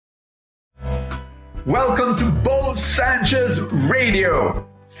Welcome to Bo Sanchez Radio.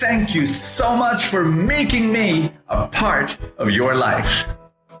 Thank you so much for making me a part of your life.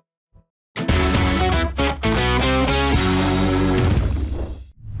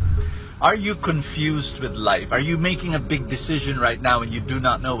 Are you confused with life? Are you making a big decision right now and you do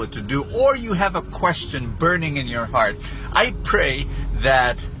not know what to do? Or you have a question burning in your heart? I pray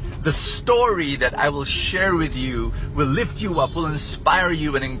that the story that I will share with you will lift you up, will inspire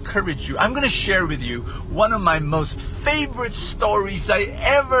you and encourage you. I'm going to share with you one of my most favorite stories I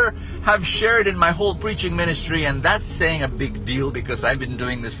ever have shared in my whole preaching ministry, and that's saying a big deal because I've been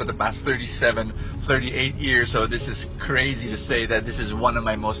doing this for the past 38 years, so this is crazy to say that this is one of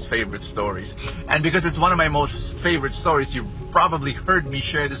my most favorite stories. And because it's one of my most favorite stories, you've probably heard me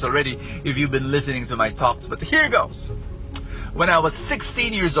share this already if you've been listening to my talks, but here goes. When I was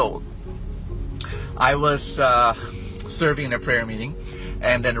 16 years old, I was serving in a prayer meeting,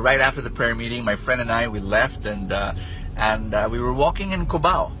 and then right after the prayer meeting, my friend and I, we left, and we were walking in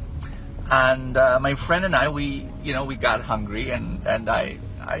Cubao, and my friend and I, we got hungry, and I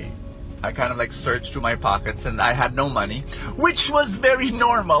kind of like searched through my pockets, and I had no money, which was very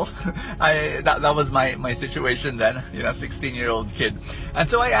normal. That was my situation then, 16-year-old kid, and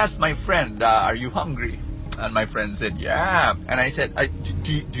so I asked my friend, "Are you hungry?" And my friend said, "Yeah." And I said,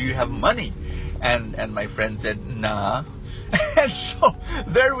 do you have money? And my friend said, "Nah." And so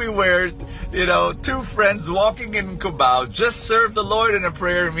there we were, two friends walking in Cubao, just served the Lord in a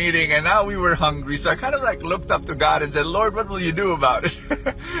prayer meeting, and now we were hungry. So I kind of like looked up to God and said, "Lord, what will you do about it?"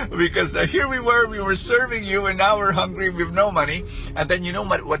 Because here we were serving you, and now we're hungry, we have no money. And then you know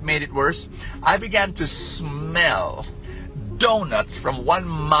what made it worse? I began to smell donuts from 1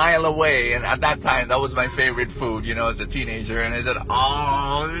 mile away, and at that time that was my favorite food, as a teenager. And I said,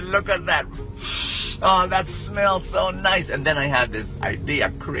 "Oh, look at that. Oh, that smells so nice." And then I had this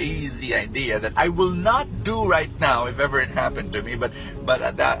idea, crazy idea, that I will not do right now if ever it happened to me. But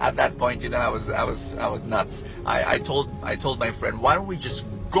at that point, I was nuts. I told my friend, "Why don't we just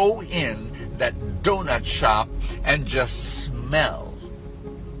go in that donut shop and just smell?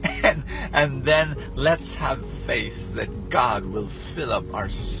 And then let's have faith that God will fill up our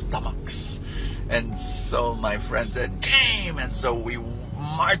stomachs." And so my friend said, "Game!" And so we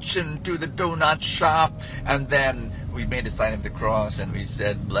marched into the donut shop, and then we made the sign of the cross, and we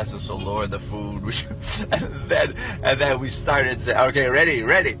said, "Bless us, O Lord, the food." and then we started to say, "Okay, ready,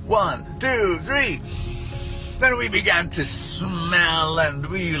 1, 2, 3. Then we began to smell, and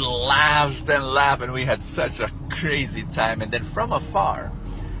we laughed, and we had such a crazy time. And then from afar,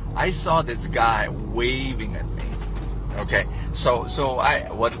 I saw this guy waving at me. Okay, so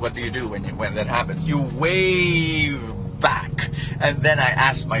what do you do when that happens? You wave back. And then I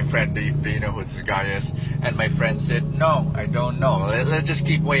asked my friend, do you know who this guy is? And my friend said, "No, I don't know. Let's just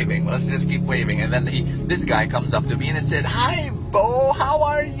keep waving. And then this guy comes up to me and said, "Hi, Bo, how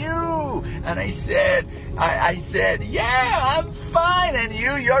are you?" And I said, "Yeah, I'm fine. And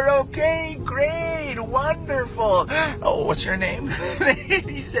you're okay? Great, wonderful. Oh, what's your name?"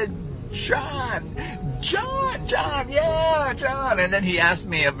 He said, John, yeah, John. And then he asked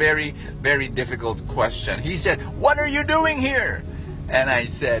me a very, very difficult question. He said, "What are you doing here?" And I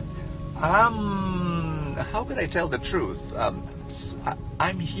said, how could I tell the truth?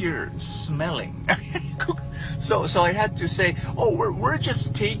 I'm here smelling. So I had to say, "Oh, we're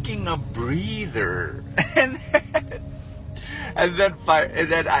just taking a breather." And then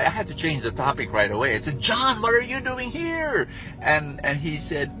I had to change the topic right away. I said, "John, what are you doing here?" And he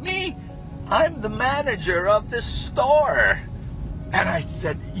said, "Me? I'm the manager of this store." And I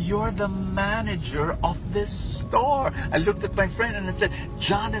said, "You're the manager of this store?" I looked at my friend and I said,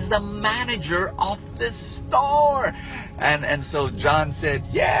 "John is the manager of this store." And so John said,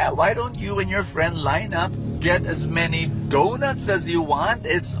 "Yeah, why don't you and your friend line up, get as many donuts as you want?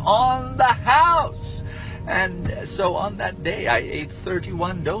 It's on the house." And so on that day, I ate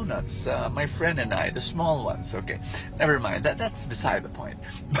 31 donuts, my friend and I, the small ones. Okay, never mind, that's beside the point.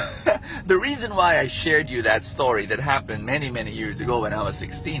 The reason why I shared you that story that happened many, many years ago when I was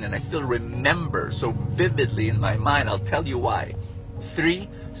 16, and I still remember so vividly in my mind, I'll tell you why. 3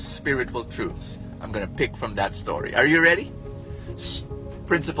 spiritual truths I'm going to pick from that story. Are you ready?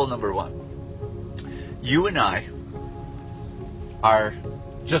 Principle number 1. You and I are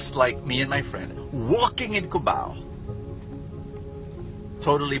just like me and my friend, walking in Cubao,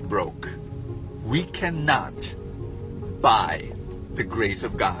 totally broke. We cannot buy the grace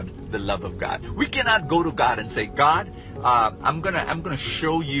of God, the love of God. We cannot go to God and say, "God, I'm gonna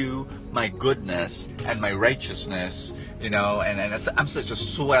show you my goodness and my righteousness, and I'm such a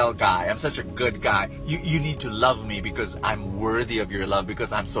swell guy. I'm such a good guy. You need to love me because I'm worthy of your love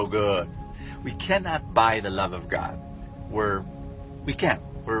because I'm so good." We cannot buy the love of God. We can't.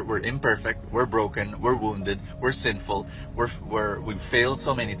 We're imperfect, we're broken, we're wounded, we're sinful, we've failed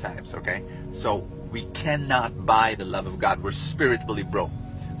so many times, okay? So we cannot buy the love of God. We're spiritually broke.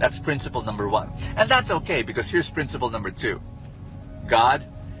 That's principle number one. And that's okay, because here's principle number two. God,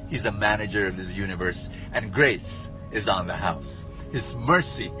 He's the manager of this universe, and grace is on the house. His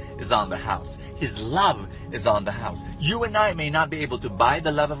mercy is on the house. His love is on the house. You and I may not be able to buy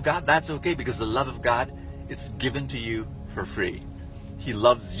the love of God. That's okay, because the love of God, it's given to you for free. He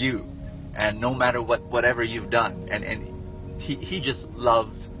loves you, and no matter whatever you've done, and he just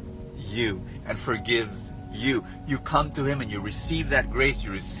loves you and forgives you. You come to Him and you receive that grace,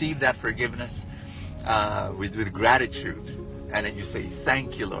 you receive that forgiveness with gratitude, and then you say,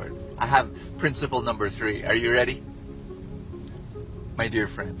 thank you, Lord. I have principle number 3. Are you ready? My dear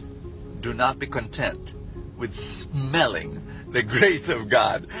friend, do not be content with smelling the grace of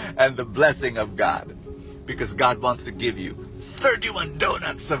God and the blessing of God, because God wants to give you 31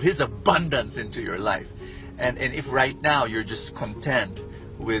 donuts of His abundance into your life. And if right now you're just content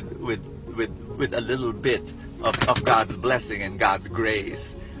with a little bit of God's blessing and God's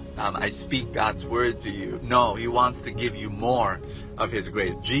grace, I speak God's word to you. No, He wants to give you more of His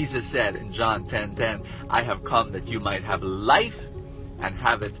grace. Jesus said in John 10:10, I have come that you might have life and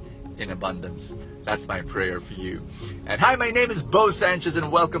have it in abundance. That's my prayer for you. And hi, my name is Bo Sanchez,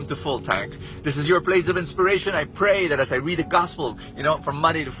 and welcome to Full Tank. This is your place of inspiration. I pray that as I read the gospel, from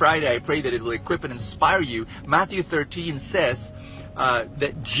Monday to Friday, I pray that it will equip and inspire you. Matthew 13 says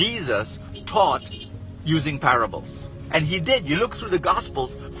that Jesus taught using parables. And He did. You look through the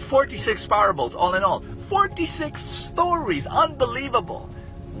Gospels, 46 parables, all in all. 46 stories. Unbelievable.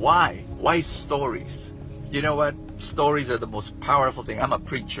 Why? Why stories? You know what? Stories are the most powerful thing. I'm a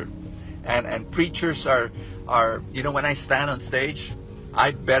preacher. And preachers are, when I stand on stage, I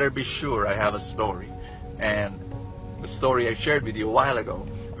better be sure I have a story. And the story I shared with you a while ago,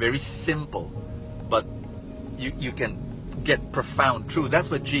 very simple, but you can get profound truth. That's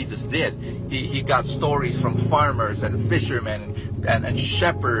what Jesus did. He got stories from farmers and fishermen and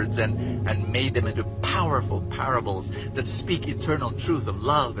shepherds and made them into powerful parables that speak eternal truth of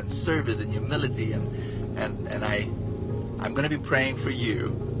love and service and humility. And I'm going to be praying for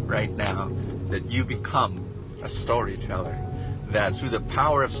you right now that you become a storyteller, that through the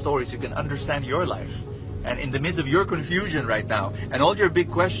power of stories you can understand your life. And in the midst of your confusion right now and all your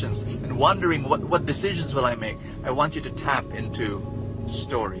big questions and wondering what decisions will I make, I want you to tap into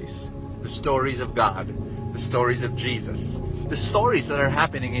stories. The stories of God, the stories of Jesus, the stories that are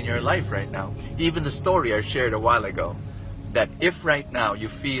happening in your life right now. Even the story I shared a while ago, that if right now you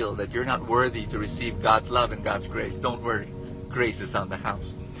feel that you're not worthy to receive God's love and God's grace, don't worry. Grace is on the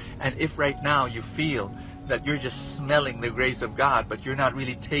house. And if right now you feel that you're just smelling the grace of God, but you're not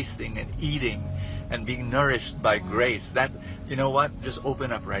really tasting and eating and being nourished by grace, that, you know what? Just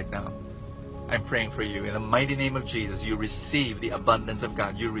open up right now. I'm praying for you. In the mighty name of Jesus, you receive the abundance of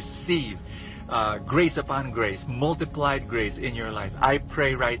God. You receive grace upon grace, multiplied grace in your life. I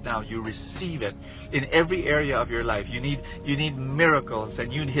pray right now you receive it in every area of your life. You need miracles,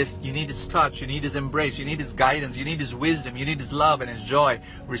 and you need His touch, you need His embrace, you need His guidance, you need His wisdom, you need His love and His joy.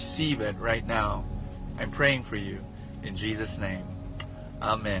 Receive it right now. I'm praying for you in Jesus' name.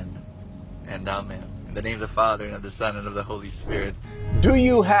 Amen and amen. In the name of the Father, and of the Son, and of the Holy Spirit. Do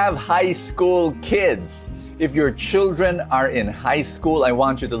you have high school kids? If your children are in high school, I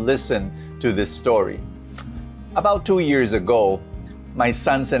want you to listen to this story. About 2 years ago, my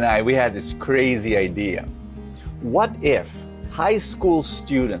sons and I, we had this crazy idea. What if high school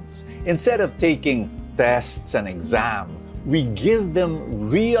students, instead of taking tests and exams, we give them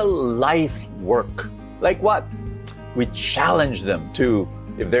real life work? Like what? We challenge them to,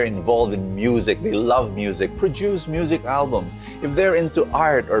 if they're involved in music, they love music, produce music albums. If they're into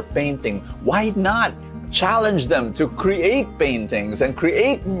art or painting, why not challenge them to create paintings and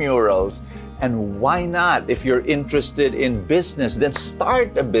create murals? And why not, if you're interested in business, then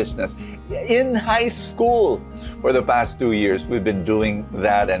start a business in high school. For the past 2 years, we've been doing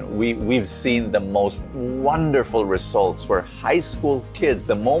that, and we've seen the most wonderful results for high school kids.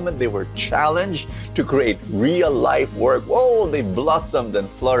 The moment they were challenged to create real life work, whoa, they blossomed and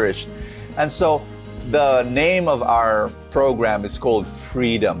flourished. And so the name of our program is called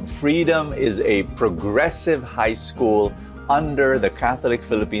Freedom. Freedom is a progressive high school under the Catholic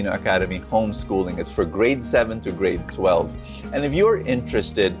Filipino Academy homeschooling. It's for grade 7 to grade 12. And if you're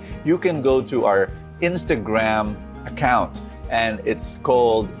interested, you can go to our Instagram account, and it's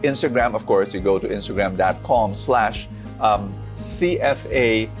called Instagram. Of course, you go to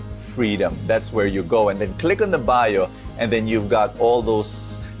instagram.com/CFA Freedom. That's where you go, and then click on the bio, and then you've got all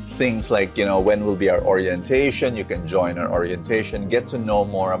those things like, when will be our orientation? You can join our orientation, get to know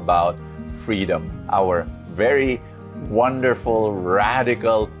more about Freedom, our very wonderful,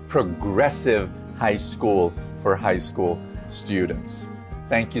 radical, progressive high school for high school students.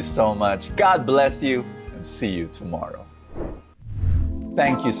 Thank you so much. God bless you, and see you tomorrow.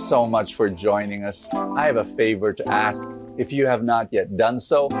 Thank you so much for joining us. I have a favor to ask. If you have not yet done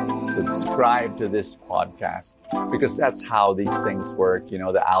so, subscribe to this podcast, because that's how these things work,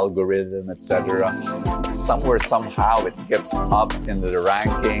 the algorithm, etc. Somewhere, somehow, it gets up into the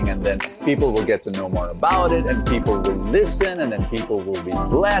ranking, and then people will get to know more about it, and people will listen, and then people will be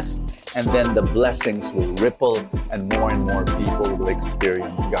blessed, and then the blessings will ripple, and more people will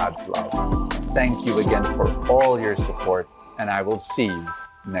experience God's love. Thank you again for all your support, and I will see you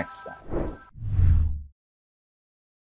next time.